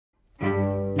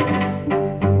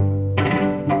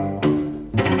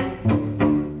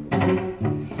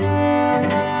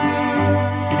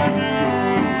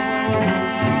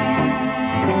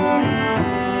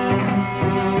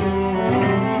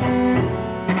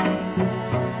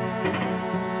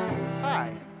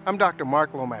I'm Dr.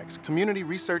 Mark Lomax, Community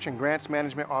Research and Grants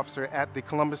Management Officer at the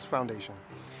Columbus Foundation.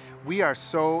 We are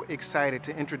so excited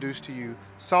to introduce to you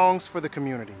Songs for the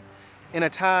Community. In a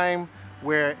time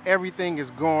where everything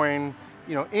is going,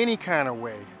 any kind of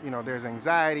way. There's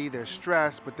anxiety, there's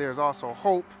stress, but there's also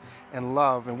hope and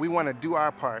love, and we want to do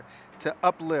our part to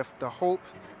uplift the hope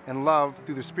and love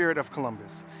through the spirit of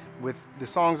Columbus with the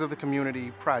Songs of the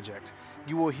Community project.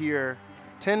 You will hear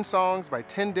 10 songs by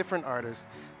 10 different artists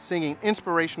singing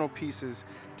inspirational pieces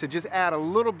to just add a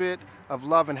little bit of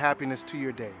love and happiness to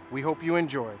your day. We hope you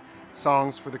enjoy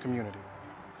Songs for the Community.